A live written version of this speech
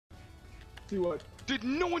See what? Did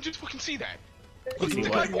no one just fucking see that? You Look see at the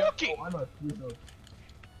what? guy walking. Oh, I must see those.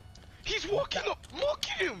 He's walking up. Look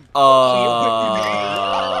at him. I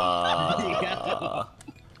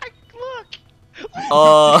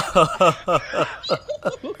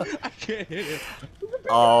can't hit him.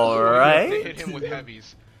 Alright. They hit him with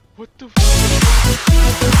heavies. What the f?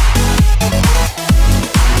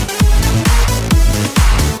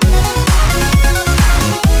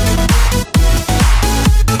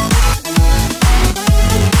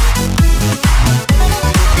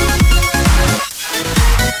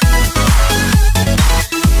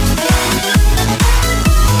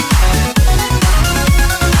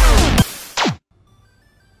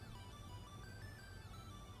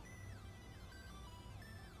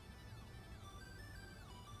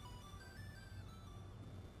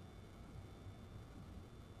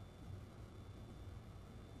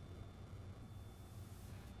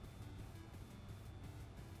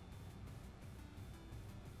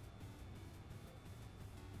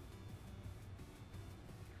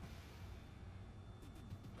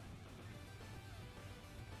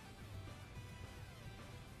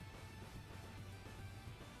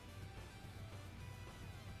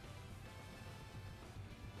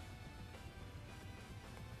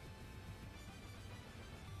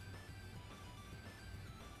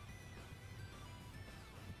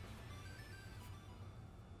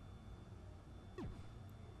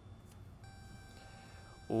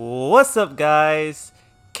 What's up, guys?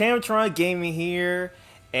 Camtron Gaming here,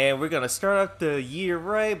 and we're gonna start off the year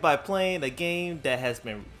right by playing a game that has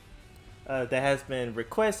been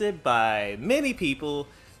requested by many people.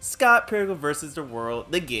 Scott Pilgrim versus the World,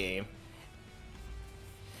 the game.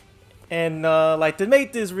 And like, to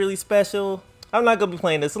make this really special, I'm not gonna be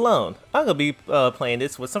playing this alone. I'm gonna be playing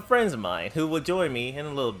this with some friends of mine who will join me in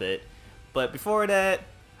a little bit. But before that,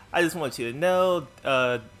 I just want you to know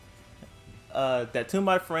that two of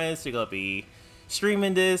my friends are gonna be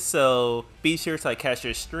streaming this, so be sure to catch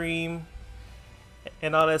your stream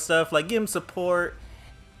and all that stuff. Like, give them support,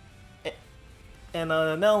 and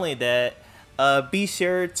not only that, be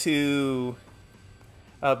sure to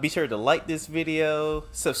like this video,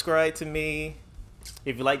 subscribe to me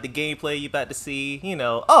if you like the gameplay you're about to see, you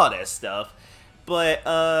know, all that stuff. But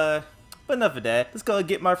enough of that. Let's go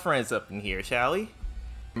get my friends up in here, shall we?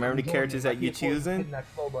 Remember the characters that you're choosing.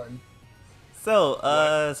 So,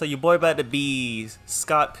 so your boy about to be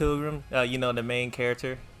Scott Pilgrim, you know, the main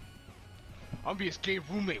character. I'm be his gay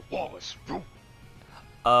roommate Wallace.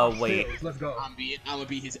 Wait. Let's go. I'm gonna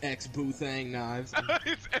be his ex-boo thing, Knives.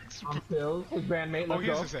 His ex. I'm Phil, his bandmate. Oh, Let's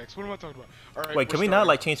he's go. his ex. What am I talking about? All right. Wait, can we not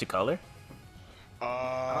like change the color?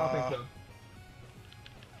 I don't think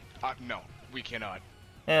so. No, we cannot.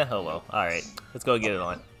 Eh, oh well. All right, let's go get it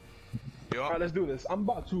on. Alright, let's do this. I'm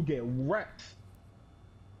about to get wrecked.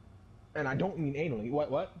 And I don't mean anally.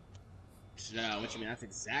 What? No, what you mean? That's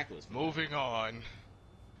exactly what's Moving on.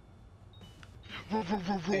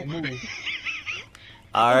 Hey, move.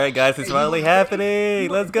 All right, guys, it's finally happening.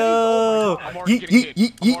 Let's go. I'm already getting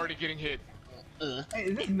hit. I'm already getting hit. Hey,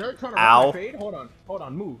 is this nerd trying to Ow. run my fade? Hold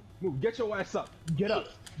on, move. Get your ass up. Get up.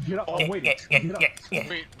 I'm waiting. Get up.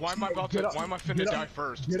 Wait, why am I about to? Why am I finna die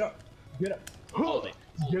first? Get up. Hold it.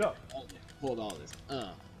 Get up. Hold all this.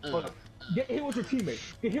 Hold up. Get hit with your teammate.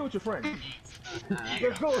 Get hit with your friend.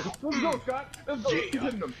 Let's go, Scott. Let's go. Keep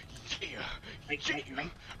hitting them.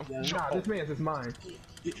 Nah, this man's is mine.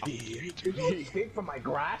 If you escape from my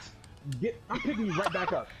grass, I'm picking you right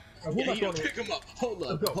back up. Who am I throwing pick him up. Hold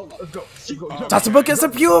up. Let's go. That's a book is a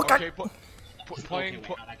puke. Okay,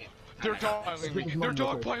 they're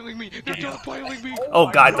dogpiling me. They're dogpiling me.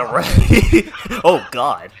 Oh God, the rain. Oh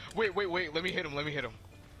God. Wait. Let me hit him.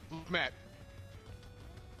 Matt.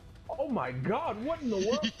 Oh my God! What in the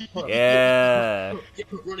world? Yeah.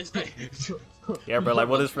 Run his face. Yeah, bro. Like,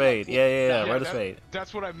 what is fade? Yeah. Run his fade.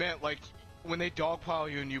 That's what I meant. Like, when they dogpile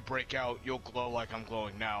you and you break out, you'll glow like I'm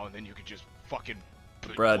glowing now, and then you can just fucking.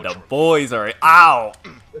 Bro, the boys are. Ow.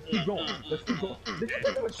 Let's keep going. This is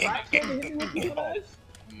a trash can to hit me with your ass.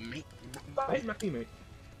 Stop hitting my teammate.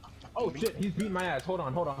 Oh shit! He's beating my ass. Hold on.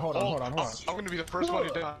 I'm gonna be the first one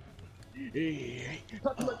to die.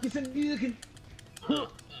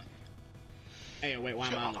 Hey, wait, why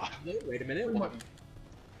am I on the... Wait a minute. Come on.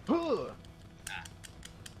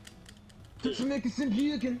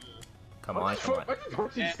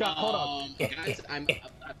 Scott, hold on. Guys, I'm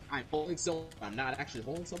holding someone. I'm not actually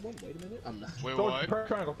holding someone. Wait a minute. I'm not. Wait, what?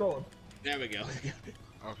 Triangle, throw him. There we go. Okay.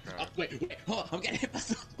 Oh, wait, hold on. I'm getting hit by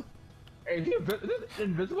someone. Hey, is he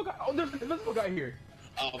invisible guy? Oh, there's an invisible guy here.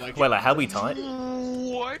 Oh my God. Wait, like, how we taunt?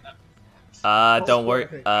 What? Don't worry.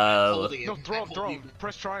 No, throw him.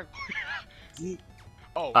 Press triangle.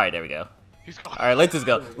 Oh. Alright, there we go. He's gone. All right, let's just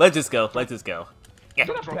go. Let's just go. Let's just go. Is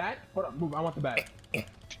that a bat? Hold up, move. I want the bat.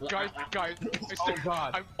 Guys. Oh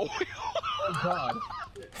god. Oh god.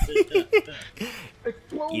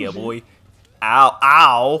 Explosion. Yeah, boy. Ow,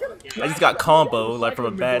 ow. I just got combo like from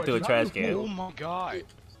a bat to a trash Oh can. my god.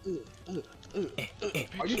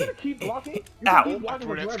 Are you gonna keep blocking? Ow. Keep blocking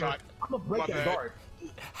Brunette with Scott. I'm gonna break My that bad. guard.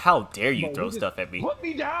 How dare you Bro, throw just stuff at me? Put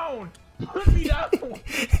me down. Put me down.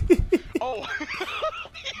 Oh.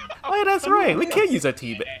 Oh, that's right. We can't use our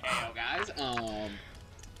team. Hey, guys.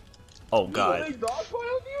 Oh god. They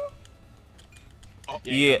dogpiled you?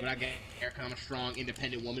 Yeah. When I get here, I'm a strong,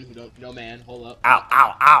 independent woman who don't. No man. Hold up. Ow,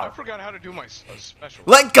 ow, I ow. forgot how to do my special.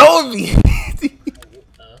 Let go of me.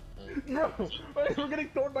 Bro, we're getting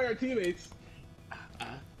thrown by our teammates.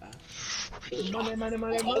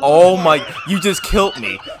 Money. Oh my, you just killed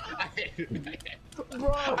me.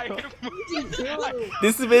 Bro,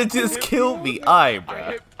 This man just killed me. Alright,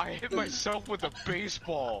 bro. I hit myself with a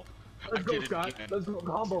baseball. let's go, Scott. Let's go,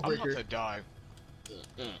 combo I'm about breaker. to die.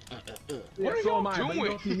 Yeah, are so y'all am I, but you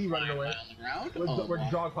doing? don't see me running away. We're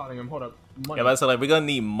dogpiling him. Hold up. Money. Yeah, but so like we're gonna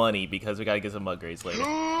need money because we gotta get some upgrades later.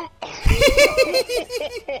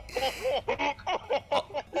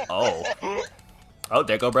 Oh. Oh,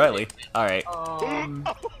 there go Bradley. Alright.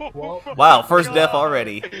 Well, Wow, first death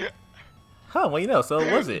already. Huh, well you know, so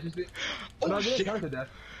was it? Oh, no, I didn't count to death.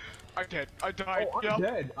 I'm dead. I died. Oh, I'm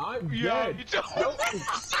dead. I'm Yeah, dead. you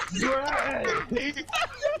don't. Brad!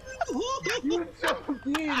 You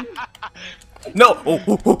joking? No!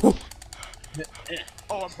 Oh.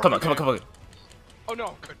 Oh, I'm Come on. Oh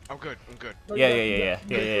no, I'm good. I'm good.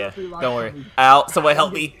 Yeah. Don't worry. Ow, someone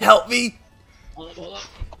help me. Help me!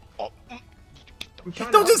 Oh, I'm trying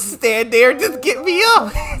to Don't help just you. stand there, just get me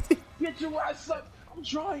up! Get your ass up. I'm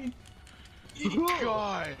trying.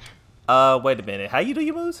 God. Wait a minute. How you do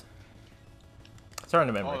your moves?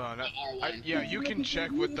 Starting to remember. Hold on. Yeah, you can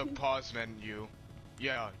check with the pause menu.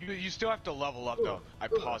 Yeah, you still have to level up though. I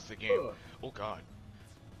paused the game. Oh god.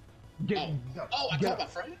 Get, I get caught my up.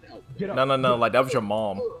 friend. Get up. No, like that was your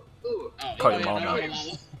mom. Call your mom out.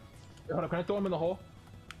 Hold on, can I throw him in the hole?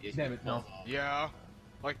 Damn it, no. Yeah,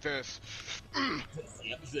 like this. Oh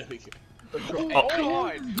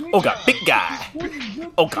God. Oh god, big guy!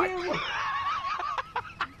 Oh god.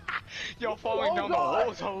 Yo, falling down the hole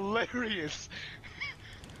is hilarious.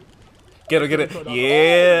 Get it.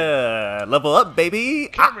 Yeah! Level up, baby!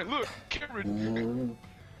 Cameron, look! Cameron!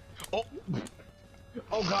 Oh!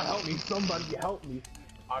 Oh god, help me. Somebody help me.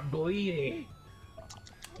 I'm bleeding.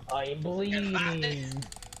 I'm bleeding.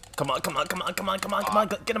 Come on, get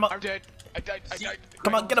him up! I'm dead. I died.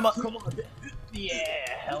 Come on, get him up! Come on. Yeah,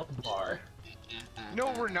 health bar.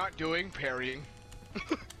 No, we're not doing parrying.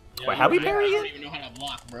 Wait, how we parry I don't it? even know how to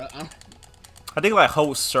block, bro. I think like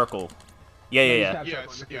hold circle. Yeah.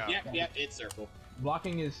 Yes, yeah. Yep, it's circle.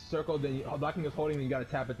 Blocking is circle, then blocking is holding, then you gotta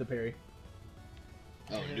tap it to parry.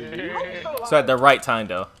 Oh, dude. So at the right time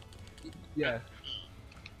though. Yeah.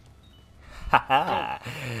 Haha.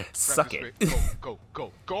 Suck it. Go.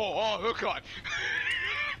 Oh god.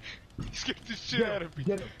 He scared the shit out of me.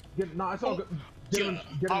 Get it. No, it's all good. Get him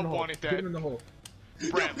in the hole. wanted that. Get him in the hole.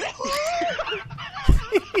 Brad.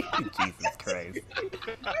 Jesus Christ.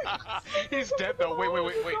 He's dead though.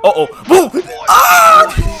 Wait. Oh. Move!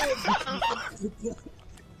 Ah!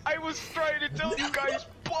 I was trying to tell you guys,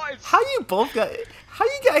 butts. How you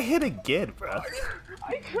got hit again, bro?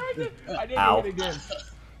 I tried to. I didn't Ow. do it again.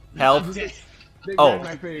 Help. They Oh. ran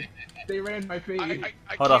my fade. They ran my fade.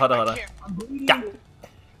 I Hold on. can't. I'm bleeding. Got-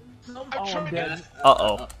 Oh, I'm I'm trying dead.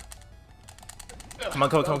 Uh-oh. Come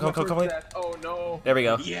on. Oh no. There we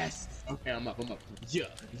go. Yes. Okay, I'm up. Yeah.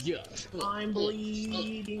 I'm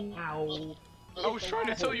bleeding out. I was trying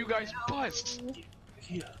to tell you guys, butts.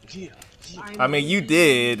 Yeah. I mean, you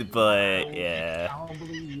did, but yeah. I'll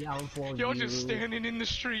bleed out for Y'all you. just standing in the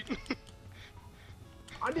street.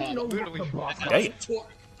 I didn't know literally. what the boss. Hey.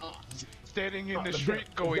 Standing in the street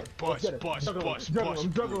going bus. Juggle him, let's go.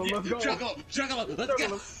 Juggle him.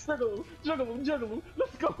 Let's go. Juggle him,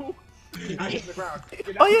 let's go. I hit the ground.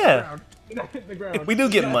 Oh, yeah. I hit the ground. We do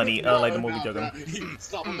get money, like the movie Juggle.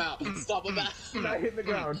 Stop him out. You're not hitting the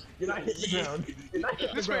ground. You're not hitting the ground. You're not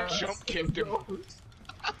hitting the This man ground. jump kicked him.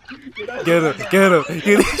 Get him.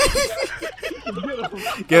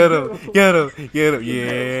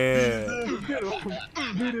 Yeah. Get him.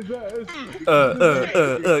 Beat his ass.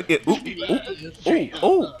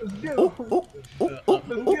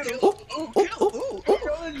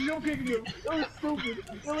 Jump kicking him.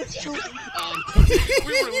 That was stupid.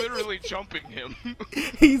 We were literally jumping him.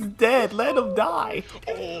 He's dead. Let him die.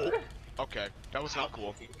 Oh. Okay, that was not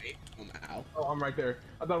cool. Ow. Oh, I'm right there.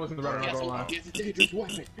 I thought it was in the right. I'm not gonna lie. It's a dangerous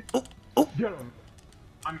weapon. Get him.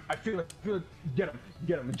 I feel it. Get him.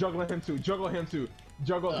 Juggle him too. Juggle him too.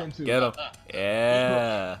 Get him.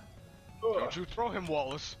 Yeah. Don't you throw him,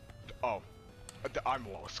 Wallace. Oh. I'm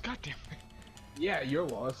Wallace. God damn it. Yeah, you're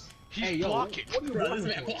Wallace. He's blocking. What are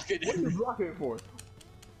you blocking for?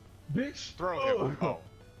 Bitch. Throw him. Oh.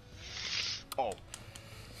 Oh.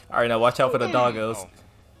 Alright, now watch out for the doggos. Oh.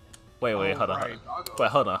 Wait, hold on. Right. Wait,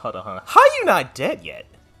 hold on. How you not dead yet?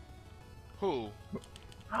 Who?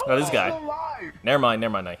 Oh, this guy. Alive? Never mind.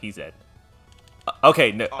 No, he's dead.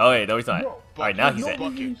 Okay, no. Oh, wait, no, he's not. Bro, Alright, now he's dead.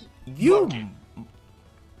 Bucket. You. Bucket.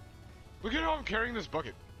 Look at how I'm carrying this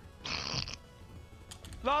bucket.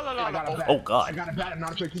 La la la I got a la. bat. Oh, God. I got a bat. I'm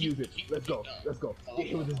not afraid to use it. Let's go. Get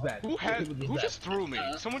hit with this bat. Who just threw me?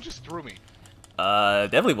 Someone just threw me.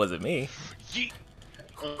 Definitely wasn't me. Yeet.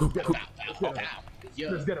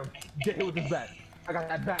 Let's get him. Get hit with this bat. I got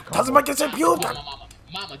that bat. Doesn't make sense, you.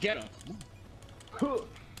 Mama, get him.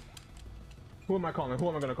 Who am I calling? Who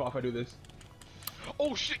am I gonna call if I do this?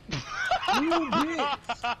 Oh shit. You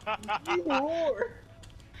bitch! You roar!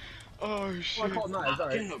 Oh shit. I call knives,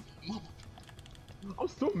 alright. I'm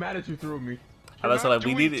still mad at you threw me. I bet like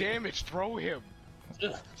we needed. Damage. Throw him.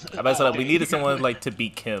 I bet like we needed someone like to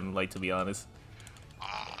beat Kim. Like to be honest.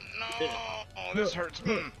 Oh no. Oh, this hurts.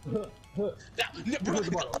 Cameron,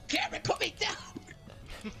 put me down.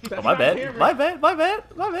 Oh, my bad. My bad.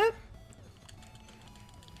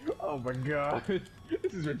 Oh my god.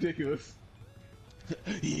 This is ridiculous.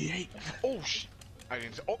 Oh shit. I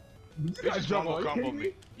didn't. Oh. This They guy's just double. combo Are you comboed kidding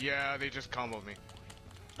me. Yeah, they just comboed me.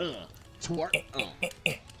 Twerk.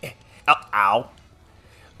 Ow.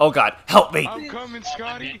 Oh God, help me. I'm coming,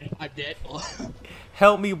 Scotty. I'm dead.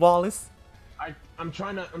 Help me, Wallace. I'm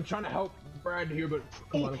trying to help Brad here, but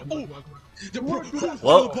come on.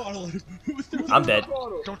 Whoa. I'm dead.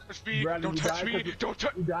 Don't touch me. Bradley, Don't you touch died me. 'cause- Don't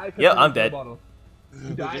touch. You died 'cause Yeah, you I'm went through dead. the bottle. You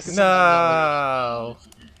died 'cause No.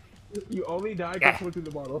 you only died Yeah. because you went through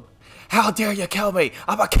the bottle. How dare you kill me?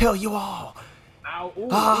 I'm gonna kill you all. Ow. Ooh,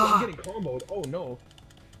 Ah. I'm getting comboed. Oh no.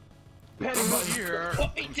 Panic button. Here.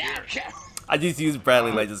 Put me down, Cameron. I just used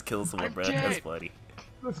Bradley like just kill someone, I'm bro. dead. That's funny.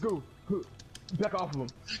 Let's go. Back off of him.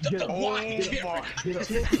 Get him. Oh Get my. him.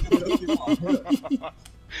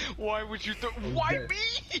 Why would you Why dead. me?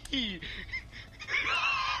 Get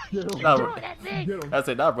him. No, bro. Get him. I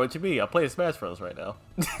said, nah, bro. What you mean? I'm playing Smash Bros right now.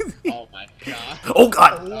 Oh my god. Oh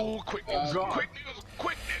God. Oh, quick news. God. Quick news.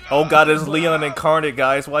 Quick news. Oh God, it's Leon incarnate,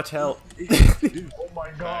 guys. Watch out. Oh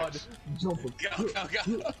my god. Jump him. Go.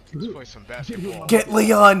 Let's play some basketball. Get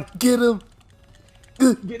Leon. Get him.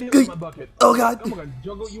 Get him in my bucket. Oh God. I'm gonna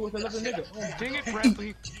juggle you with another nigga. Oh, Dang it,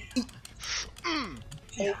 Bradley.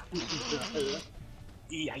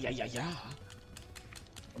 Yeah.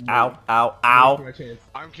 Ow. Ow. Waiting for Ow. my chance.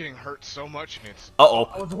 I'm getting hurt so much, and it's. Uh oh.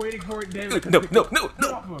 I was waiting for it, damn it. No. Get off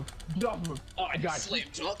of him. Get off of him. Oh, I got you. slam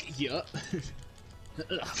dunk. Yup.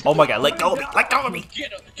 Oh my God. Let go of me. Let go of me.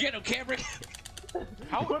 Get him, Cameron.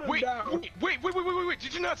 How? Put him Wait, down. wait.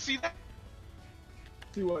 Did you not see that?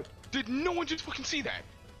 See what? Did no one just fucking see that?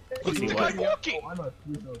 Let's see The what. guy walking. Oh, I know.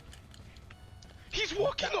 You know. He's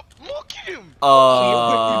walking up. Look at him.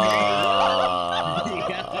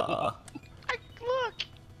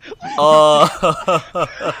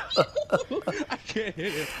 I can't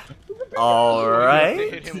hit him. All They right.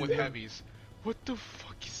 hit him with heavies. What the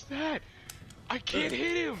fuck is that? I can't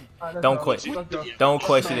hit him. Alright, let's Don't go. quit. Let's go. Don't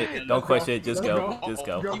question it. Don't question it. Just go. Let's Just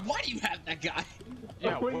go. go. Why do you have that guy?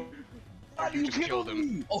 Yeah, Wait. Why you just killed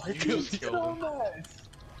him. Oh, I You killed just him. killed him. Dumbass.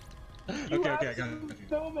 Okay, I got it.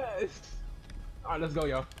 Dumbass. Alright, let's go,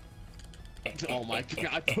 y'all. Oh my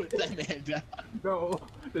god, put that man down. No,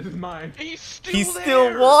 this is mine. He's still He's there.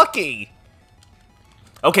 still walking.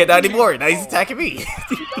 Okay, not anymore. Now he's attacking me. I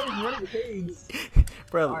was running things.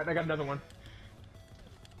 Bro, Alright, I got another one.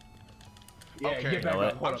 Yeah, Okay, get back you know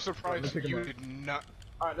up. Hold I'm up. surprised Let me pick him you up. did not.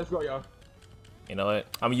 Alright, let's go, y'all. you know what?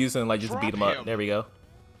 I'm using like just to beat him Drop up. him. There we go.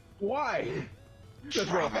 Why? Let's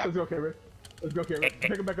go. Let's go, Cameron. Let's go, Cameron.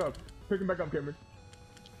 Pick him back up. Pick him back up, Cameron.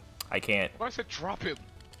 I can't. Why I said drop him?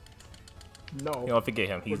 No. You know, forget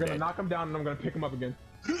him. We're He's gonna dead. knock him down and I'm gonna pick him up again.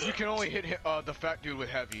 You can only hit the fat dude with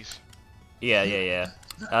heavies. Yeah.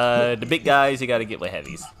 The big guys, you gotta get with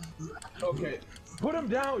heavies. Okay. Put him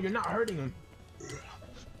down. You're not hurting him.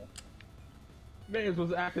 Man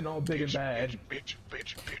was acting all big and bad. Bitch.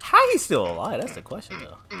 How he still alive? That's the question,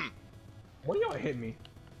 though. When y'all hit me?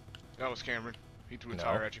 That was Cameron. He threw a No.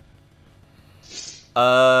 tire at you.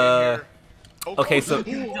 Uh. Here. Oh, Okay, God.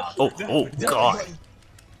 so. Oh God.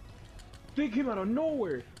 They came out of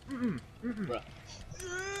nowhere.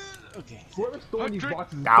 Okay. Whoever's throwing these 100.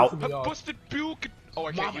 boxes is Ow. pissing me A off. busted buke. Oh,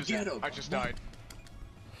 I can't Mama, use get it. him. I just died.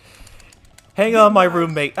 Hang on, my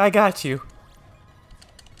roommate. I got you.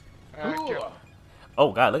 Ugh.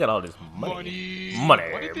 Oh god, look at all this money. Money.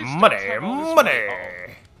 Why did these Money. dogs have all this Money.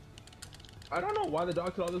 money? I don't know why the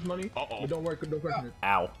dog took all this money, but don't worry, don't question it.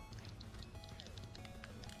 Ow.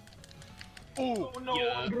 Ooh. Oh no,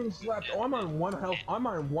 I'm getting slapped. Oh, I'm on 1 health. I'm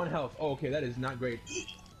on 1 health. Oh, okay, that is not great.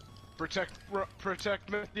 Protect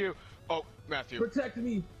Matthew. Oh, Matthew. Protect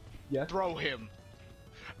me. Yes. Throw him.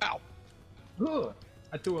 Ow. Ugh.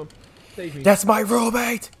 I threw him. Save me. That's my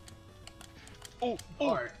roommate. Oh.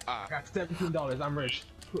 Alright. Got $17. I'm rich.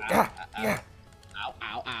 Yeah. Yeah. Ow,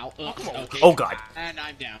 ow, ow. Okay. Oh god. And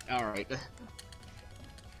I'm down. Alright.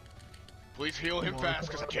 Please heal him fast,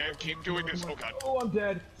 because I can't keep doing this. Oh god. Oh, I'm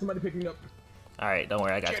dead. Somebody pick me up. All right, don't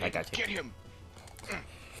worry. I got you. I got you. Get him.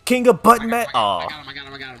 King of Button Man. Oh. I got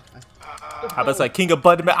him. I was like King of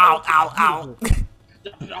Button Man. Ow, ow, ow.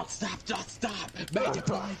 Don't stop. Make it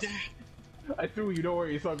down. I threw you. Don't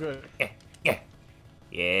worry. It's all good.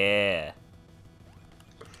 Yeah.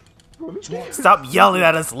 Stop yelling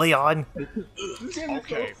at us, Leon.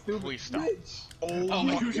 Okay, please stop. Oh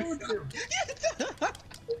my god.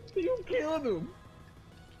 You killed him.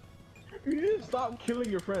 You didn't stop killing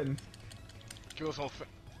your friends. Kill us all.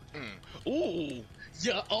 Ooh.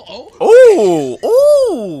 Yeah.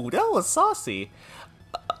 Ooh, that was saucy.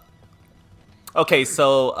 Okay,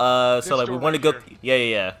 so like we want to go.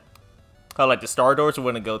 Yeah. How like the star doors we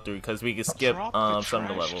want to go through because we can skip some of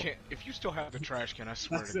the level. If you still have the trash can, I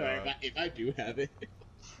swear to God. If I do have it.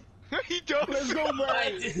 He does. Let's go,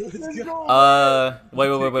 man. Let's go.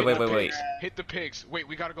 Wait. Hit the pigs. Wait,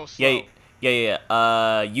 we gotta go slow.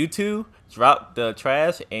 Yeah. You two drop the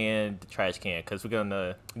trash and the trash can because we're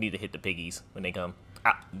gonna need to hit the piggies when they come.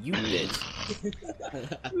 Ah, you bitch.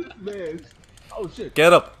 Man. Oh shit.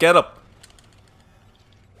 Get up.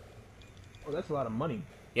 Oh, that's a lot of money.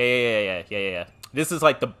 Yeah. This is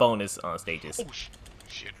like the bonus stages. Oh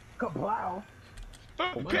shit. Kablow.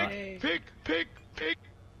 Oh, pig.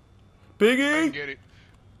 Piggy. I can get it.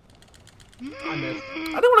 I missed.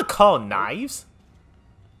 I don't want to call knives.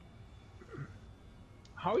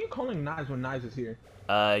 How are you calling knives when knives is here?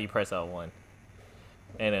 You press L1.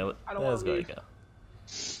 And then let's go.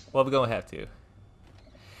 Well, we're gonna have to.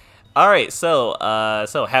 All right, so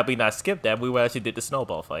had we not skipped that, we would actually did the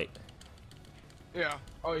snowball fight. Yeah.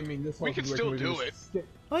 Oh, you mean this? We can still do it.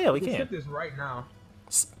 Oh yeah, we can can. skip this right now.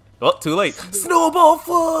 Well, too late. Snowball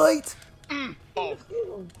fight. Oh.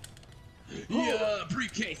 Yeah,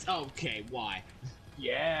 briefcase. Okay, why?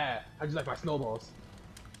 Yeah, I just like my snowballs.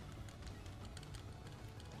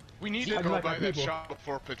 We need to go by that shop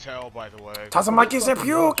before Patel, by the way.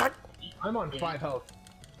 I'm on 5 health.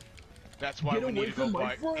 That's why we need to go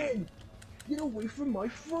by. Get away from my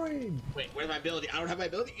friend! Wait, where's my ability? I don't have my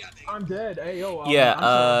ability. I'm dead. Hey yo.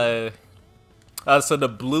 Yeah. So the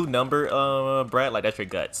blue number, Brad, like that's your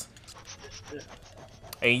guts.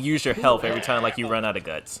 And you use your health every time like you run out of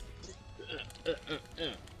guts.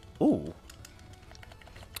 Ooh.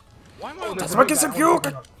 Why am I? Ow.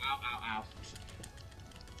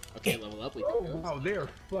 Okay, level up. Oh wow, they're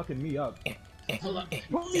fucking me up. Hold up.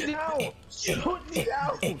 Put me down! Put me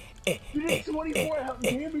down! You did 24 health.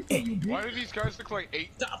 Why do these guys look like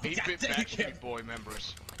 8-bit Backstreet Boy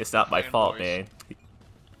members? It's not my fault, man.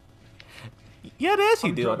 Yeah, they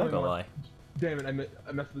actually do. I'm not gonna lie. Damn it, I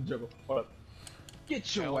messed with the juggle. Hold up.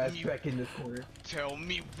 Get your ass back in this corner. Tell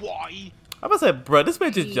me why. I was like, bro, this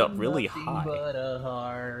man just jumped really high. But a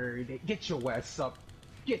hard. Get your ass up.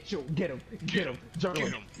 Get him. Juggle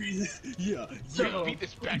him. Yeah. Beat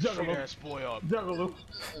this Backstreet ass boy up. Juggle him.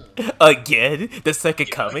 Again? The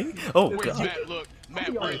second coming? Oh Wait, god. Matt, look.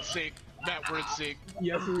 Matt, we're in sync.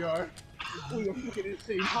 Yes, we are. We are fucking in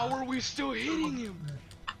sync. How are we still hitting him?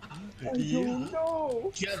 I don't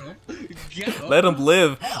know. Get him. Let him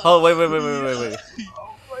live. Oh, wait.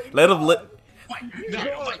 Let him live. Fight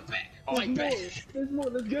back. There's more.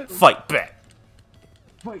 Let's get him. Fight back.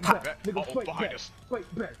 Fight back. Nigga, fight behind back. us.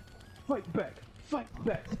 Fight back. Fight back. Fight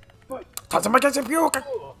back. Fight.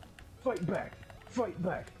 Fight back. Fight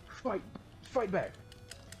back. Fight back.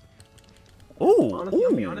 Ooh. Honestly,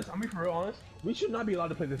 I'll be honest. I'm being for real honest. We should not be allowed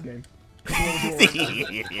to play this game.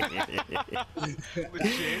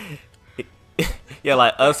 Legit. Yeah,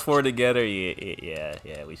 like us four together. Yeah,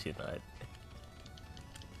 we should not.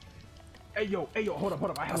 Hey yo, hold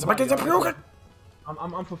up. I have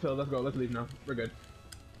I'm fulfilled. Let's go. Let's leave now. We're good.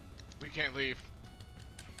 We can't leave.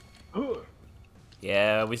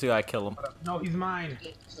 Yeah, we still gotta kill him. No, he's mine.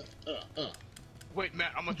 Wait,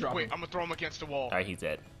 Matt, I'm gonna throw him against the wall. Alright, he's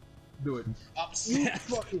dead. Do it. You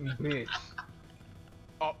fucking bitch.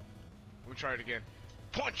 Oh, we'll try it again.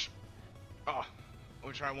 Punch! Ah,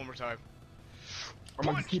 let me try it one more time. I'm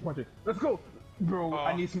gonna just keep punching. Let's go, bro.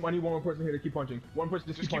 I need one more person here to keep punching. One person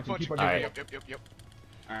just keep punching. Keep punching. Alright. Yep.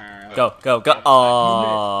 Alright. Go.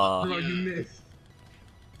 Aww. Bro, you missed.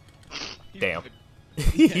 Damn.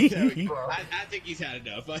 I think he's had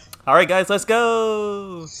enough. Alright, guys, let's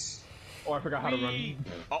go. Oh, I forgot how to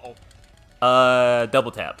run.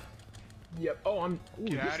 Double tap. Yep. Oh, I'm. Ooh,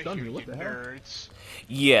 Get you out of stunned here, me. What you the hell? nerds.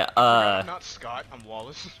 Yeah, I'm not Scott, I'm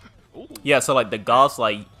Wallace. Ooh. yeah, so like the golfs,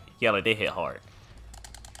 like, yeah, like they hit hard.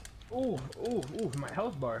 Ooh, my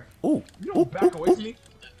health bar. Ooh. You don't back away from me.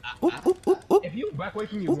 Ooh. If you back away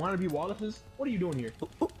from me, you want to be Wallace's? What are you doing here?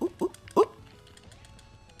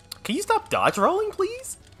 Can you stop dodge rolling,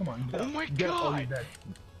 please? Come on. Oh my Get god. all these dead.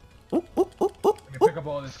 Ooh. Let me pick up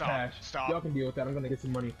all this Stop, cash. stop. Y'all can deal with that. I'm gonna get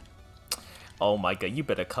some money. Oh my god, you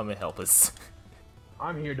better come and help us.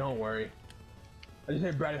 I'm here. Don't worry. I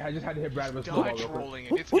just had to hit Brad with Dodge real quick. rolling.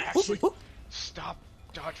 It's actually. Stop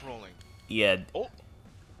dodge rolling. Yeah. Oh.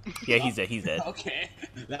 Yeah, he's dead. Okay,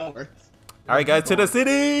 that works. Alright, guys, to the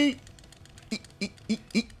city!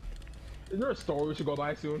 Is there a store we should go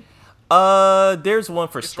by soon? There's one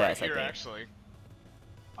for It's stats, right here, I think. actually.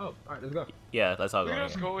 Oh, alright, let's go. Yeah, that's all Look at going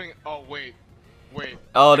us on. going. Oh, wait.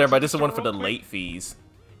 Oh, never mind. This is Start one for real the quick. late fees.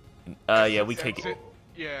 Yeah, we take That's it.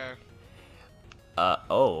 Yeah.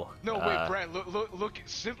 Oh. No, wait, Brad, look,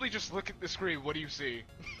 simply just look at the screen. What do you see?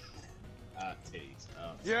 Titties.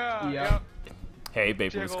 Yeah. Hey,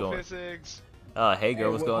 baby, what's Jiggle going? physics. Hey,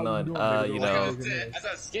 girl, what's going on? You know. I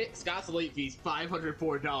said Scott's late fees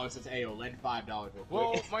 $504. Says Ayo, lend $5 real quick.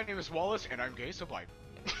 Well, my name is Wallace, and I'm gay, so bye.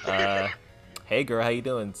 Hey, girl, how you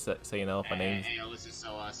doing? So you know, my name's. Hey, listen.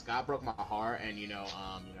 So Scott broke my heart, and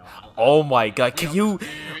Oh my god, can you?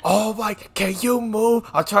 Oh my, can you move?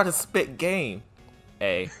 I'm trying to spit game.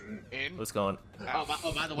 Hey, what's going? Oh,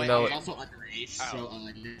 by the way, You know, I was also underage, so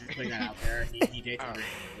just putting that out there. He dates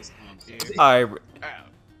underage. Alright.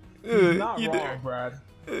 He's not you wrong, Brad.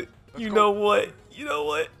 You know what?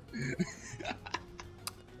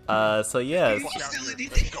 So yeah.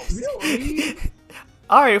 We don't leave.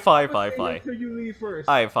 Alright, fine. Until you leave first.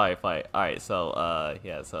 Alright, fine. Alright, so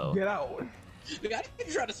yeah, so. Get out. I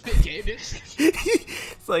didn't try to spit game,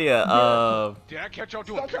 bitch. So yeah, Did I catch y'all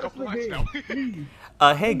doing Stop trying to pickup split lines game. now?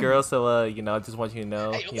 Leave. hey girl, so you know, I just want you to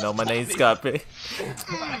know, Hey, you know, my stop name's it. Scott.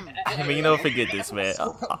 I mean, you know, forget this, man.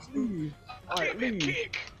 Leave. Alright, Give me a leave.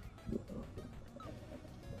 kick.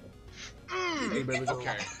 Hey, baby, go.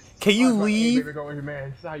 Okay. Can you Hey, leave? baby, go with your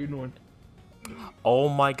man. How you doing? Oh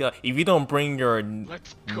my god! If you don't bring your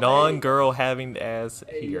Let's go. non-girl having ass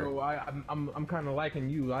Hey, here, yo, I'm kind of liking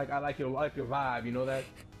you. Like, I like your vibe. You know that?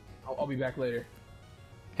 I'll be back later.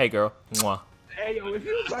 hey girl, mwah. Hey, yo, if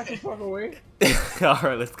you don't back the fuck away. All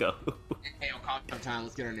right, let's go. Hey, call time.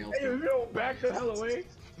 Let's get our nails Hey, if you don't back the hell away.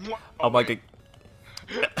 Oh my god.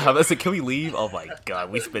 How about it? Can we leave? Oh my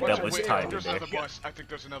god, we spent that much Wait, time in there's there. another bus. I think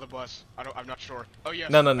there's another bus. I'm not sure. Oh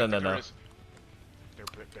yes. No. I think there is. They're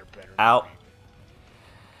better. than Out. me.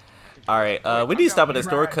 All right, we need to stop at the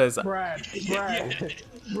store because Brad.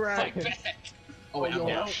 Oh, wait, yo, I'm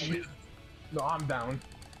down. help me. No, I'm down.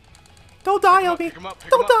 don't die on me. Pick him up, pick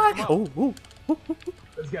Don't him up, die. pick him up. Oh.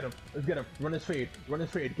 Let's get him. Run his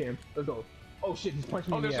fade, Cam. Let's go. Oh shit, he's punching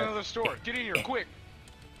me Oh, in the there's ass. another store. Get in here, quick.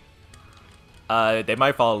 They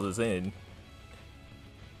might follow us in.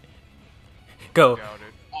 Go. Doubt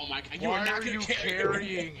it. Oh my god, you Why are not are gonna you carry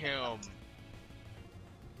carrying him?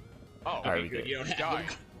 Oh, Alright, we good. good. You don't he have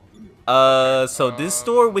died. So this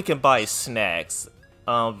store we can buy snacks.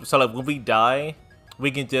 So like when we die,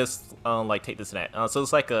 we can just like take the snack. So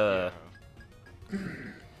it's like a.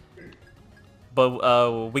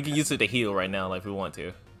 But we can use it to heal right now, like if we want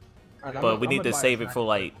to. Alright, But we need to save it for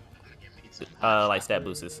like stat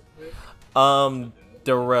boosts.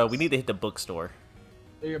 We need to hit the bookstore.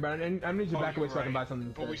 Yeah, but I need you back you're away so I can right. buy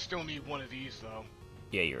something. But we instead. still need one of these though.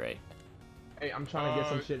 Yeah, you're right. Hey, I'm trying to get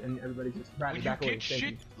some shit and everybody just When you back away. get Thank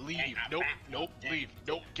shit, you. leave. Nope, leave.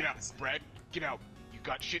 Nope, get out. Brad, get out. You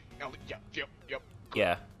got shit. Now, yep.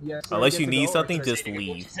 Yeah. Yes, sir, Unless get you to need go, or something, should I just take it?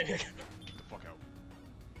 leave. Get the fuck out.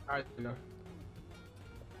 Alright, you know.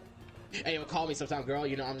 Hey, call me sometime, girl.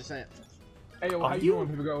 You know, I'm just saying. Hey, yo, how you doing,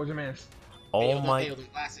 people? Go, what's your man? Oh my. Hey, those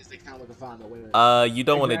glasses, they kind of looking fine though. Wait. You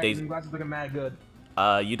don't want to Exactly, date. them glasses looking mad good.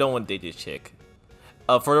 You don't want to date this chick.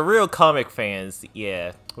 For the real comic fans,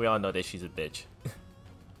 yeah, we all know that she's a bitch.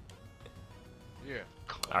 Yeah.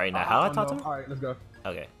 All right, now how I talk to her? Alright, let's go.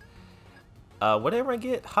 Okay. Whatever I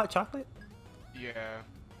get, hot chocolate. Yeah.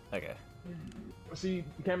 Okay. See,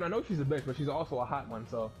 Cameron, I know she's a bitch, but she's also a hot one,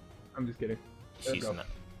 so I'm just kidding. Let's She's go. not.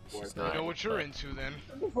 She's You not. know what you're but- into then.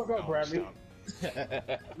 Shut the fuck up, No, Bradley. stop.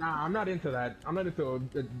 Nah, I'm not into that. I'm not into a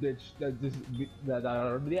ditch that just that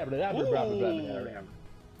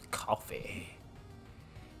Coffee.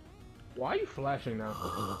 Why are you flashing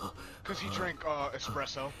now? Cause he drank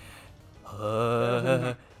espresso.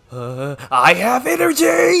 I have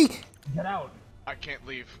energy. Get out. I can't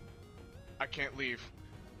leave. I can't leave.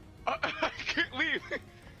 I can't leave.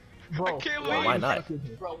 Bro, I can't Well, leave. why not?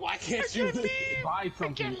 Bro, why can't you leave? Buy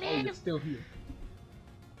something. Oh, you're still here.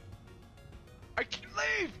 I can't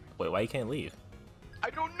leave. Wait, why you can't leave? I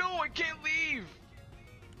don't know. I can't leave.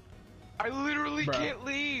 I literally Bruh. can't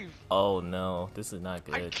leave. Oh no, this is not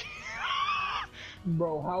I good. can't.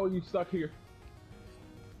 Bro, how are you stuck here?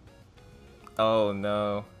 Oh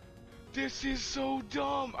no. This is so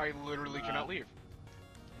dumb. I literally cannot leave.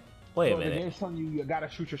 Wait a Bro, the minute. game's telling you you gotta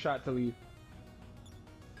shoot your shot to leave.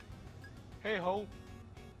 Hey ho.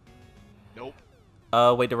 Nope.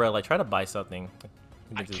 Wait, Darrell, I try to buy something. You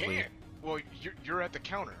I can just can't. leave. Well, you're at the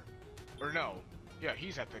counter. Or no. Yeah,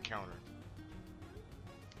 he's at the counter.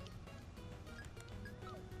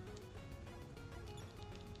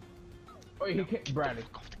 Oh, he can't. Bradley.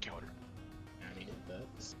 Fuck off the counter. I need that.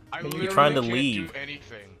 I You're literally trying to can't leave. do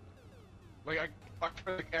anything. Like I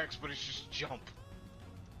click X, but it's just jump.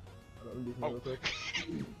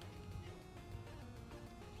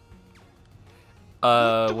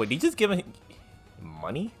 Oh. Wait, did you just give him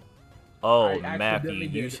money? Oh, I Matthew, accidentally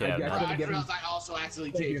you did. should I have got not. you. I realized I also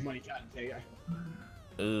accidentally Thank gave you. money. God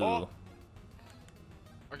dang. Ooh. Oh.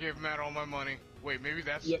 I gave Matt all my money. Wait, maybe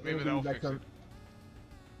that's Yep, maybe we'll that'll give you fix back it. some.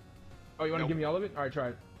 Oh, you wanna Nope. give me all of it? Alright, try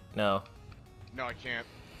it. No. No, I can't.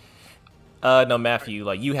 No, Matthew,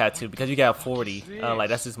 like you had to because you got 40. Like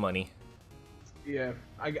that's his money. Yeah,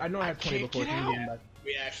 I know I had 20 can't before. get so I'm out. getting back.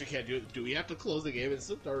 We actually can't do it. Do we have to close the game and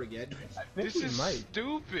start again? I think This we is might.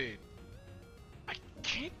 stupid. I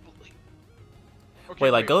can't believe. Okay, Wait,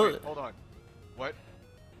 like, go- Hold on. What?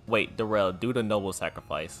 Wait, Darrell, do the noble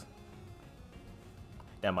sacrifice.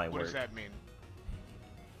 That might What work. does that mean?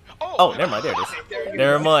 Oh, never mind. There it is.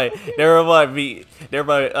 Never mind. Never mind. Never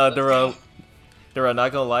mind. Darrell,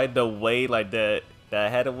 not gonna lie, the way like that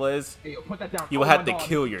head it was, Hey, yo, put that down. you Oh would my have to God.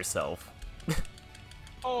 kill yourself.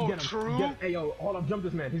 Oh, Get him. true. Get him. Hey, yo, hold on. Jump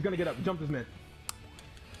this man. He's gonna get up. Jump this man.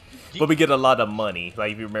 But we get a lot of money.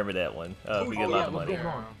 Like if you remember that one, we get a Oh, lot yeah, of what's money. going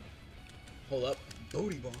on? Hold up.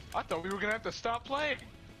 Booty ball. I thought we were gonna have to stop playing.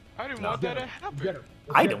 I didn't No. want that Get to him. happen. Get him.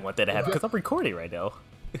 I didn't want that to happen because I'm recording right now.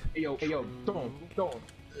 Hey, yo, throw him.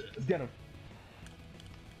 Let's get him.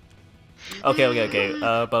 Okay.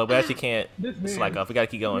 But we actually can't This man. slack off. We gotta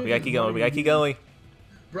keep going. We man gotta keep is going. We running gotta keep going.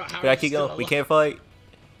 Bro, how We are gotta you keep still going. We alive? can't fight.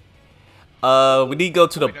 We need to go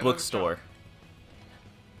to the Wait, another bookstore.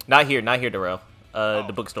 Not here, Darrell. Oh.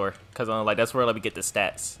 The bookstore, cause like that's where like we get the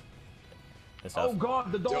stats and stuff. Oh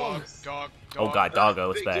God, the dog. Dog. Oh God, Doggo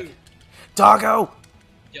is Big back. dude. Doggo,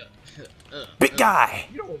 Yeah. big guy.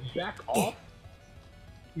 You don't back off.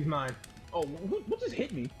 He's mine. Oh, what just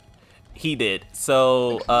hit me? He did.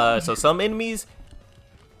 So so some enemies,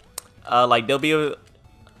 like they'll be able.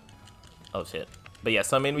 Oh shit. But yeah,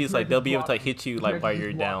 some enemies like they'll be able to like, hit you like while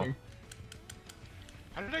you're down.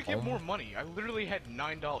 How did I get more money? I literally had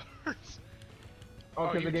 $9. Oh,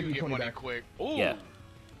 because you I gave do you get 20 money back. quick. Ooh. Yeah.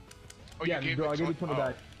 Oh, Yeah, you gave bro, me I gave you 20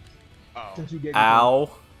 back. Oh. Since you gave me Ow.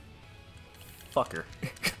 Fucker.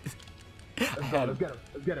 20.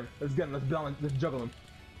 Let's get him. Let's balance. Let's juggle him.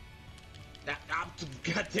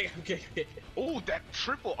 God damn. Okay. Oh, that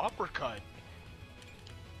triple uppercut.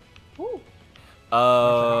 Woo.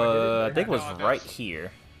 I think it was No, right that's-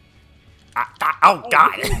 here. Oh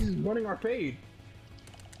God. This is running our fade.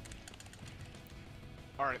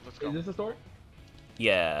 All right, let's go. Is this the story?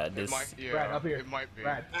 Yeah, It this. might, yeah, Brad, up here. It might be.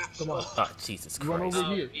 Brad, come on. Oh Jesus Run Christ.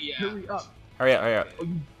 over here. yeah. Hurry up. Hurry up. Oh,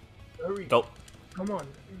 you, hurry. Go. Come on.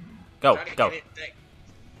 Go. Try to Go. get it, like,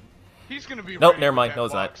 He's gonna be. Nope, ready never with mind. that No,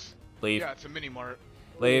 it's not. box. Leave. Yeah, it's a mini mart.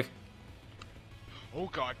 Leave. Oh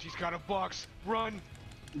God, he's got a box. Run.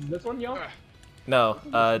 Is this one, yo? No,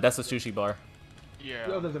 that's a sushi bar. Yeah.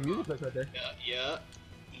 Yo, there's a music place right there. yeah.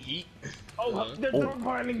 Yeet. Oh, they're Oh.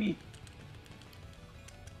 dogpiling me.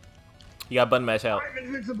 You got button mash out. I'm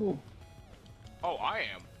invincible. Oh, I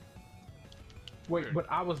am. Wait, but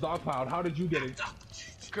I was dogpiled. How did you get it?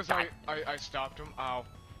 Cause I stopped him. Ow.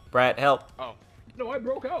 Brad, help. Oh. No, I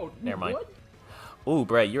broke out. Never mind. What? Ooh,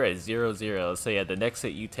 Brad, you're at 0-0. So yeah, the next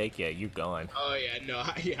hit you take, yeah, you're gone. Oh yeah, no,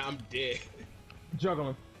 yeah, I'm dead. Juggle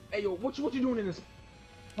him. Hey, yo, what you doing in this?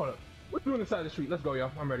 Hold up. What you doing inside the street? Let's go,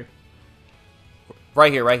 yo. I'm ready.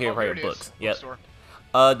 Right here, Oh, here it is. books. Yep. Bookstore.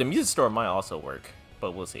 The music store might also work,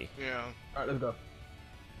 but we'll see. Yeah. All right, let's go.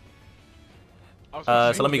 I was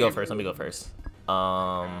gonna So say, let me go game- first.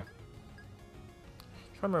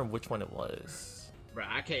 Trying trying to remember which one it was. Bro,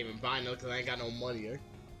 I can't even buy no because I ain't got no money.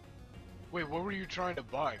 Wait, what were you trying to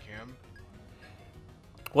buy, Cam?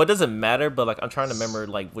 Well, it doesn't matter, but like I'm trying to remember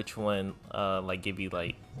like which one like give you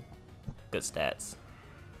like good stats.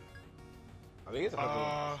 I think it's a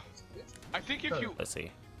I think if you. Let's see.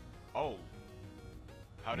 Oh.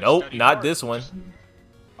 How does Nope, study not work? this one. Just...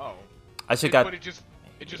 Oh. I should got. But it just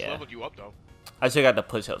yeah. leveled you up though. I should got the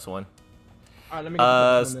push-ups one. Alright, let me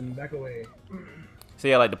get this one and then back away. So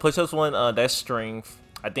yeah, like the push-ups one, that's strength.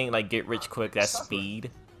 I think like get rich quick, that's speed.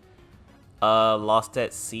 Lost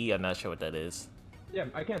at sea, I'm not sure what that is. Yeah,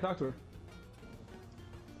 I can't talk to her.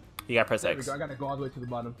 You gotta press There we X. go. I gotta go all the way to the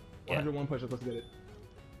bottom. Yeah. 101 push-ups, let's get it.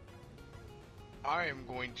 I am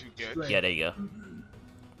going to get. Strength. Yeah, there you go.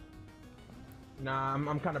 Nah,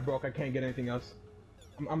 I'm kind of broke. I can't get anything else.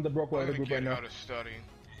 I'm the broke one I'm of the gonna group right get now. out of study.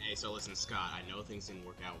 Hey, so listen, Scott. I know things didn't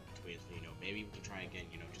work out between us, you know. Maybe we can try again.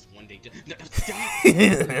 You know, just one day.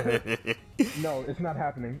 No, it's not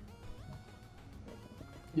happening.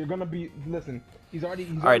 You're gonna be. Listen, he's already.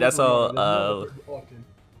 All right, that's all.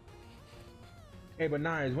 Hey, but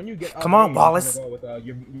Nines, when you get up, Come on, you're Wallace. gonna go with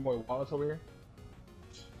your boy Wallace over here.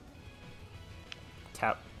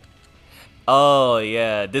 Tap. Oh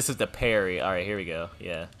yeah, this is the parry. All right, here we go.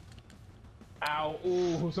 Yeah. Ow!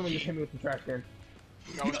 Ooh, somebody just hit me with the trash can.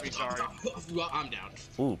 That was me, sorry. Well, I'm down.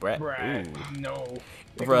 Ooh, Brett. Bruh, Ooh. no.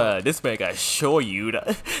 Bruh, this man got shoryu'd.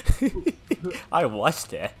 I watched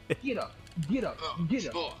that. Get up! Get up! Get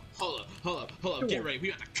up! Oh, hold up. Get ready. We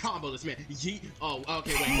got to combo this man. Yeet. Oh,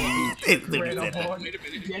 okay, wait. It Ran literally up said that. on.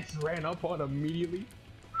 Just ran up on immediately.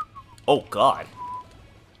 Oh god.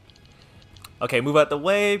 Okay, move out the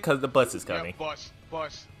way because the bus is coming. Yeah,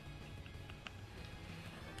 bus.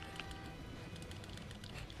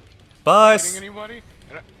 Bus. Hitting anybody?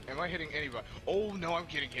 Am I hitting anybody? Oh no, I'm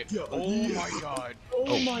getting hit. Yeah. Oh my god.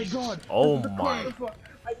 Oh my god! Oh This is the my. corner.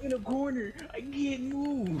 I'm in a corner. I can't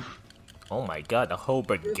move. Oh my god, the whole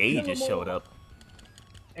brigade just showed up.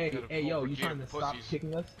 Hey, Got a hey, yo, full you trying to brigade of stop pussies.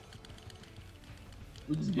 kicking us?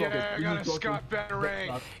 We just Yeah, broke it. I We got just a broke Scott it.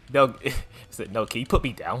 Batarang. No, said, no, can you put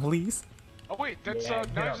me down, please? Oh wait, that's Yeah,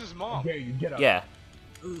 get Knives' up. mom. There you get up. Yeah.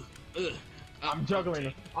 I'm juggling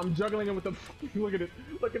him. I'm juggling him with the. Look at it.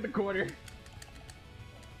 Look at the corner.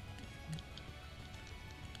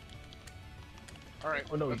 Alright,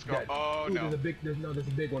 Oh no, let's he's go. dead. Oh Ooh, no. there's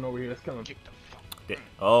a big one over here. Let's kill him. Get the fuck.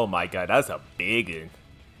 Oh my god, that's a big one.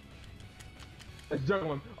 Let's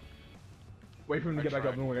juggle him. Wait for him to I get back up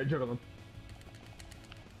tried. and we're gonna juggle him.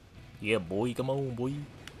 Yeah, boy, come on, boy.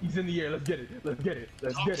 He's in the air. Let's get it. Let's get it.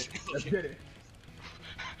 Let's get it. Let's get it.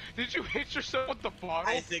 Did you hit yourself with the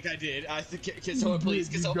bottle? I think I did. I think. Can someone please?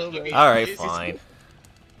 Can You someone go, look at me, All right, please? fine.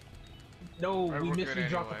 No, Alright, we we're missed good to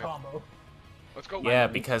drop the anyway. combo. Let's go. Yeah,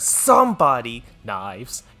 because somebody,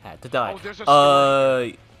 Knives, had to die. Oh, there's a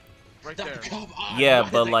story right Stop, there. come on. Yeah, Why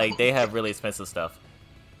but did like I- they have really expensive stuff.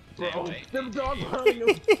 Bro, Damn. them dogs piling him.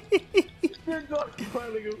 Them dogs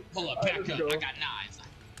piling him. Hold up, Alright, back let's up. go. I got knives.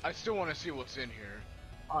 I still want to see what's in here.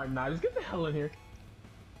 Alright, nah, just get the hell in here.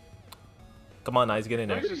 Come on, Knives, get in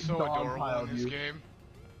there. This is so Dog adorable piled in this you. game.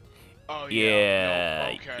 Oh Yeah. yeah.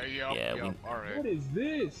 No, okay. Yep. Yeah, Yep. All right. What is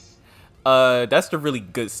this? That's the really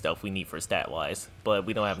good stuff we need for stat wise, but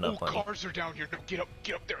we don't have Oh, enough money. cars are down here. No, get up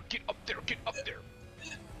there. Get up there.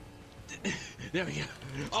 There we go.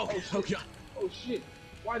 Oh, oh god. Oh shit.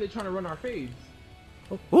 Why are they trying to run our fades?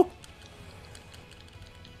 Ooh.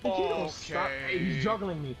 He don't stop. Hey, he's Okay.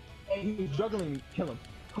 juggling me. Hey, he's juggling me. Kill him.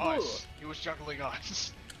 Us. He was juggling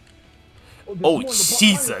us. there's Oh, more in the box.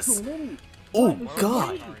 Jesus. Why is there so many? Oh Why is there so god.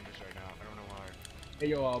 many? Power Rangers right now. I don't know why. Hey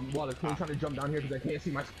yo, Wallace, can you try to jump down here because I can't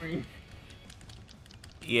see my screen?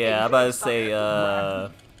 Yeah, I'm about to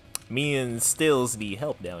say, me and Stills need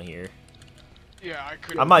help down here. Yeah, I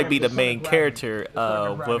could. I might be the Just let main it grab me. character, Just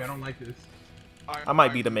let it grab me. with I don't like this. I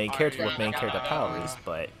might be the main character with main character powers,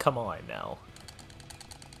 but come on now.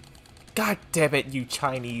 God damn it, you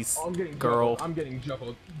Chinese Oh, I'm getting girl. juggled. I'm getting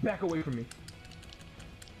juggled. Back away from me.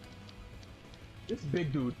 This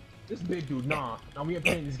big dude. Nah. Now we ain't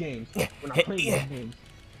playing these games. We're not playing these games.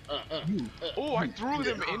 You. Oh, I threw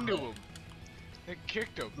them into him. They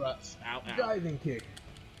kicked him. Ow, ow. Diving kick.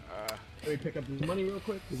 Let me pick up this money real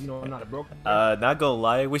quick, because you know I'm not a broke. Not gonna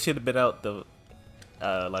lie, we should have been out the,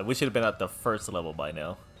 we should have been at the first level by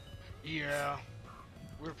now. Yeah.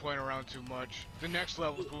 We were playing around too much. The next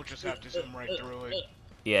level, we'll just have to zoom right through it.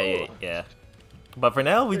 Yeah. But for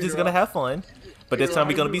now, we just gonna have fun. But this time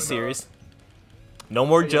we're gonna be serious. No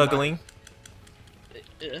more juggling.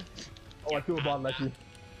 Oh, I threw a bottle at you.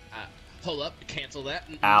 Hold up, cancel that.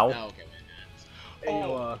 Ow. Oh, okay. Hey,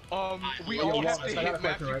 yo, We yo, all have Wallace, to I got a hit question,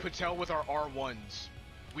 Matthew right? Patel with our R1s.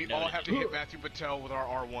 We all have to hit Matthew Patel with our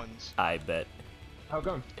R1s. I bet. How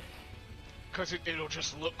come? Cause it'll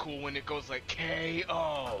just look cool when it goes like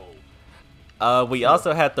KO. We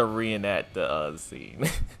also have to reenact the scene.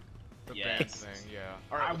 The Yes. band thing, yeah.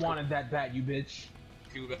 All right, I let's wanted that bat, you bitch.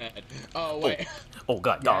 Too bad. Oh wait. Oh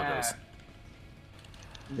god, doggos.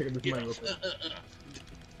 I'm taking this money real quick.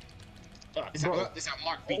 This how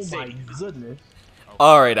Mark Oh beats my Sadie. goodness.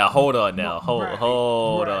 Alright, now hold on now. Hold Right,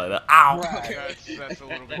 on. right. Ow! Right. That's a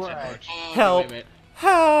little bit too Right. much. Oh, Help. wait a minute.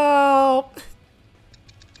 Help!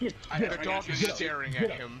 Get, The dog is staring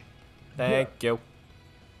at him. Thank you.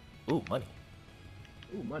 Ooh, money.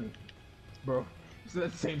 Ooh, money. Bro. So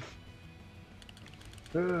that's the same.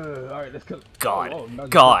 Alright, let's kill it. God. Oh, no,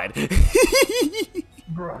 God.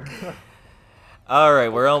 Bro.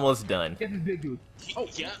 Alright, we're almost done. Get this big dude. Oh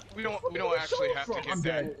yeah. We don't actually have to I'm get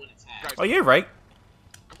dead. that. Guys, Oh, you're right.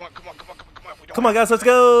 come on. We don't Come on, have guys, let's to.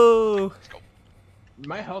 go! Let's go.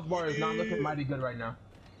 My health bar is not looking mighty good right now.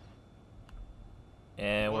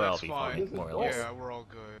 And Well, we're all that's be fine. fine, more or less. Yeah, we're all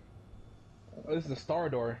good. Oh, this is the star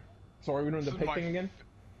door. So are we doing the This is pig my thing again?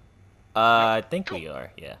 I think we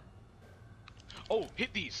are, yeah. Oh,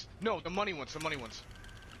 hit these. No, the money ones. The money ones.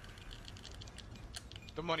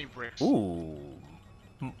 The money bricks. Ooh.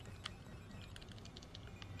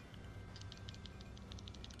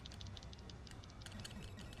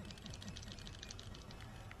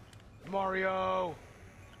 Mario.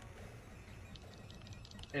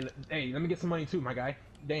 And hey, let me get some money too, my guy.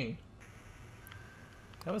 Dang.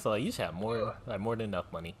 That was like, you should have more than enough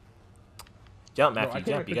money. Jump, Bro, I Matthew, can't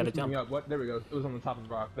jump. You pick gotta this thing jump. up. What? There we go. It was on the top of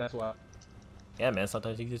the rock. That's why. Yeah, man,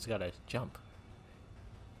 sometimes you just gotta jump.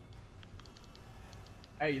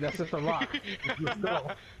 Hey, that's just a rock. Let's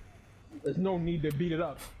go. There's no need to beat it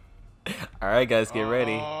up. Alright, guys, get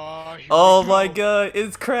ready. Here Oh we my go. god,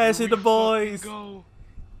 it's crashing Here the we boys! fucking go.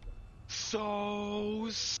 So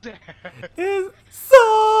sad. It's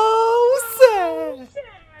so sad!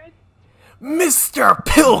 Mr.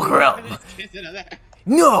 Pilgrim!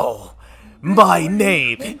 No! My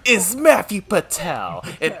name is Matthew Patel,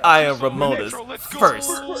 and I am Ramona's Let's go. first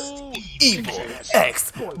evil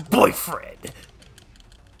ex-boyfriend.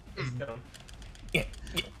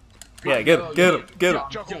 Yeah, get him.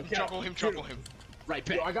 Juggle him. Right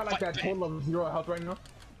back. Yo, I got like that Fight total of 0 health right now.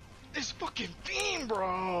 This fucking beam,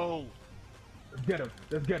 bro.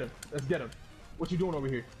 Let's get him. What you doing over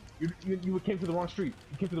here? You came to the wrong street.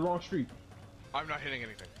 You came to the wrong street. I'm not hitting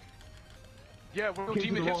anything. Yeah, where Came you to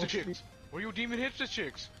demon the hits the wrong chicks? street. Where you demon hits the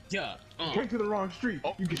chicks? Yeah. You came to the wrong street.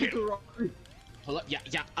 Oh, You came to the wrong street. Pull up. Yeah.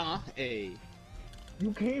 Hey.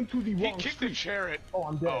 You came to the He wrong kicked the street. chariot. Oh,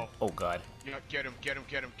 I'm dead. Oh, Oh god. yeah, get him.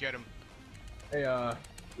 Hey, yeah,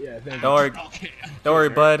 thank Don't worry, Okay. don't worry,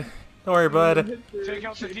 bud. Don't worry, bud. you. Take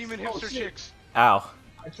out the demon hipster shit. chicks. Ow.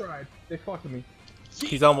 I tried. They fucked with me.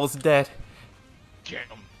 He's almost dead. Get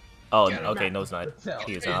him. Oh, Get him okay, out. no, it's not.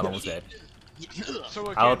 He is not almost dead. So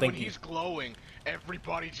I again, don't think when he's glowing,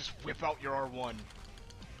 everybody just whip out your R1.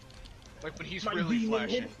 Like when he's My really demon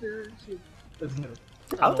flashing. hipster shit. Let's get him.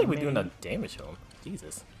 I don't think we're doing enough damage to him.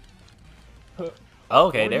 Jesus. Oh,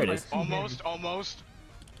 okay, there it is. Almost.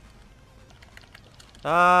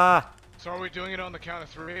 Ah. So are we doing it on the count of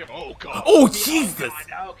 3? Oh god. Oh, Jesus.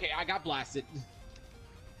 Okay, I got blasted.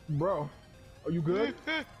 Bro, are you good?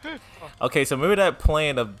 Okay, so remember that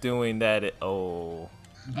plan of doing that. Oh.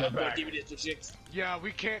 Get back. Give me this, chicks. Yeah,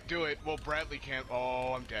 we can't do it. Well, Bradley can't.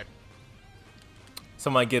 Oh, I'm dead.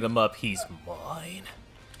 Somebody get him up. He's mine.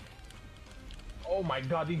 Oh my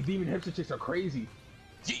god, these demon hipster chicks are crazy.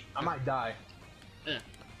 I might die.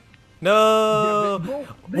 No. Yeah, bro,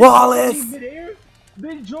 Wallace!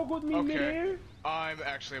 They joke with me Okay. midair. I'm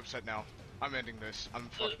actually upset now. I'm ending this. I'm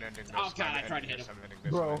fucking ending this. Oh, God, I'm I tried to ending hit this. him. I'm ending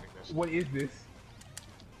this. I'm Bro, ending this. what is this?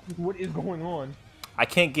 What is going on? I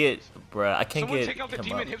can't get, bruh. I can't Someone get take out the him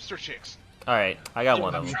demon up. hipster chicks. All right, I got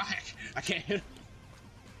one of them. I can't hit him.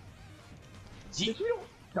 If we don't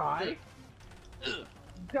die.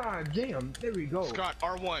 God damn, there we go. Scott,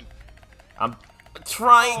 R1. I'm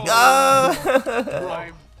trying.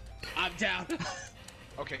 I'm down.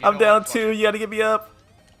 Okay. I'm down too. You gotta get me up.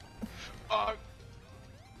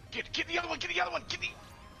 Get the other one. Get the other one. Get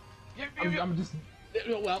the. I'm just.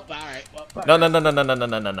 Well, alright. Well, No.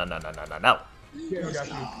 Yeah, I got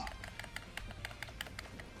you.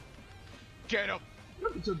 Get him.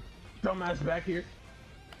 Get your dumbass back here.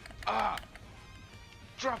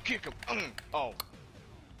 Drop kick him. Oh.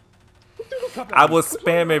 I was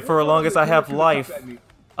spamming for as long as I have life.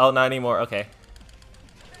 Oh, not anymore. Okay.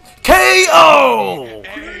 KO!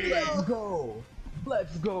 Hey. Let's go.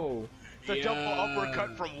 Let's go. The double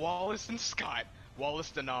uppercut from Wallace and Scott.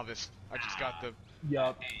 Wallace the novice. I just got the.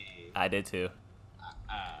 Yup. I did too.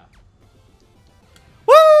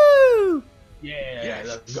 Woo! Yeah, Yes.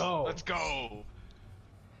 let's go. Let's go.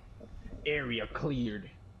 Area cleared.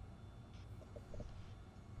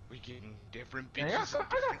 We getting different Dang, bitches. I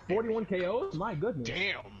got 41 KOs. My goodness.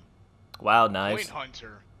 Damn. Wow, Point Knives.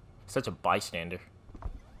 Hunter. Such a bystander.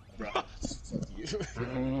 Bro. Mm.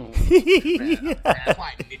 That's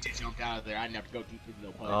why I ninja jumped out of there. I never go deep into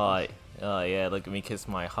no punch. Oh yeah, look at me kiss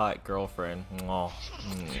my hot girlfriend. Mwah.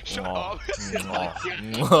 Shut Mwah. up.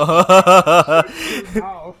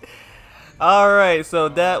 Mwah. Alright, so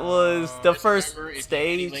that was the Just first remember, if you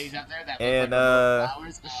stage. ladies out there that look And like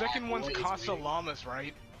flowers, The second one's boys, Casa really. Llamas,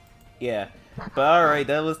 right? Yeah. But alright,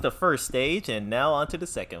 that was the first stage, and now on to the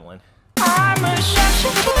second one. I'm a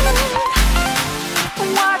shasha.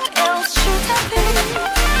 What else should I be?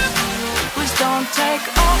 Please don't take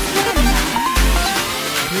off the night.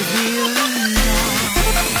 Reveal now.